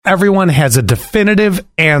everyone has a definitive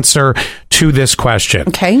answer to this question.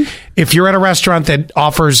 Okay. If you're at a restaurant that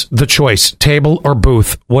offers the choice, table or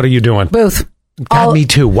booth, what are you doing? Booth. God, me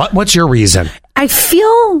too. What's your reason? I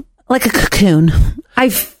feel like a cocoon. I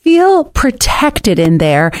feel protected in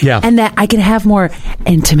there. Yeah. And that I can have more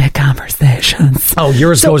intimate conversations. Oh,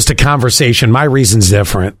 yours goes to conversation. My reason's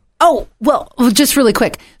different. Oh, well, just really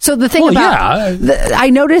quick. So the thing I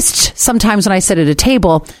noticed sometimes when I sit at a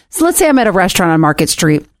table, so let's say I'm at a restaurant on Market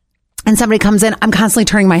Street and somebody comes in, I'm constantly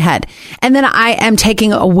turning my head. And then I am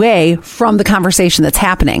taking away from the conversation that's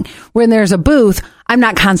happening. When there's a booth, I'm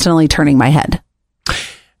not constantly turning my head.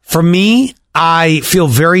 For me, I feel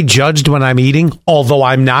very judged when I'm eating, although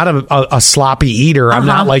I'm not a sloppy eater. I'm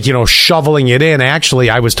not like, shoveling it in. Actually,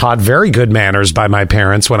 I was taught very good manners by my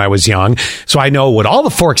parents when I was young. So I know what all the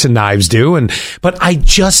forks and knives do. But I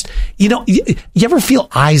just, you ever feel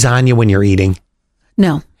eyes on you when you're eating?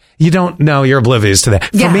 No. You don't know. You're oblivious to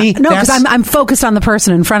that. For me, no, because I'm focused on the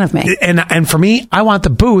person in front of me. And for me, I want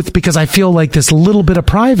the booth because I feel like this little bit of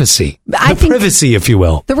privacy, privacy, if you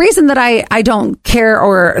will. The reason that I don't care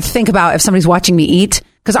or think about if somebody's watching me eat,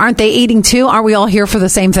 because aren't they eating too? Aren't we all here for the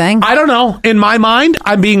same thing? I don't know. In my mind,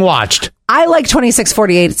 I'm being watched. I like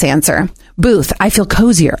 2648's answer. Booth. I feel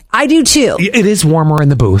cozier. I do too. It is warmer in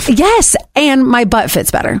the booth. Yes, and my butt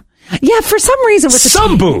fits better. Yeah, for some reason with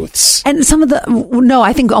some booths. And some of no,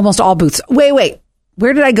 I think almost all booths. Wait.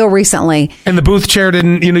 Where did I go recently? And the booth chair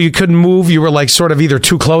didn't, you couldn't move. You were like sort of either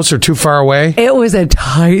too close or too far away. It was a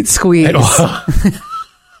tight squeeze.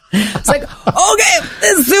 It's like, okay,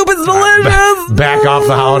 this soup is delicious. Back off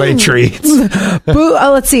the holiday treats.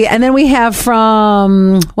 Let's see. And then we have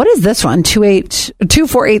from, what is this one?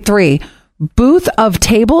 2483. Booth of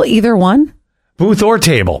table, either one? Booth or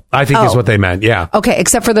table, I think is what they meant. Yeah. Okay.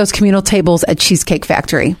 Except for those communal tables at Cheesecake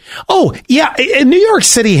Factory. Oh, yeah. And New York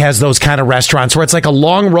City has those kind of restaurants where it's like a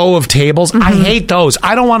long row of tables. Mm-hmm. I hate those.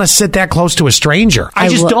 I don't want to sit that close to a stranger. I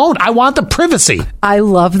just don't. I want the privacy. I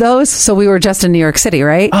love those. So we were just in New York City,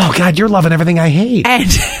 right? Oh, God, you're loving everything I hate. And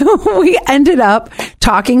we ended up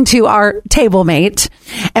talking to our table mate.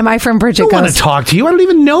 And my friend Bridget goes, I don't want to talk to you. I don't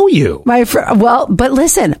even know you. But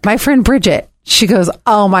listen, my friend Bridget, she goes,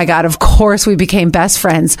 oh my God, of course we became best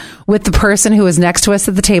friends with the person who was next to us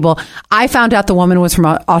at the table. I found out the woman was from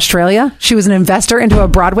Australia. She was an investor into a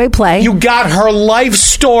Broadway play. You got her life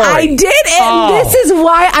story. I did. And this is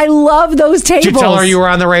why I love those tables. Did you tell her you were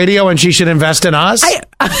on the radio and she should invest in us?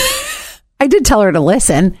 I did tell her to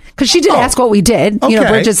listen because she did ask what we did. Okay.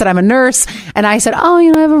 Bridget said, I'm a nurse. And I said, I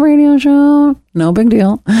have a radio show. No big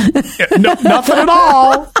deal. Nothing at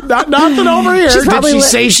all. Nothing over here. Did she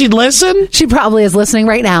say she'd listen? She probably is listening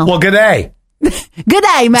right now. Well, good day. Good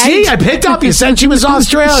day, mate. See, I picked up. You said she was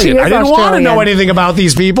Australian. I didn't want to know anything about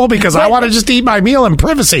these people because I want to just eat my meal in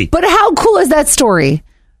privacy. But how cool is that story?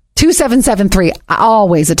 2773,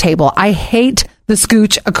 always a table. I hate the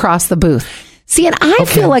scooch across the booth. See, and I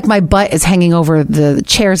feel like my butt is hanging over the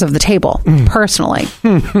chairs of the table, personally.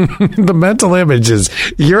 The mental images.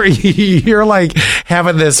 You're like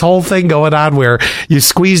having this whole thing going on where you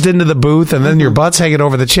squeezed into the booth and then your butt's hanging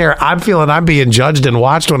over the chair. I'm feeling I'm being judged and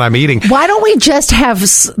watched when I'm eating. Why don't we just have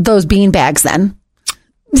those bean bags then?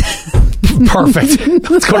 Perfect.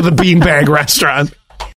 Let's go to the beanbag restaurant.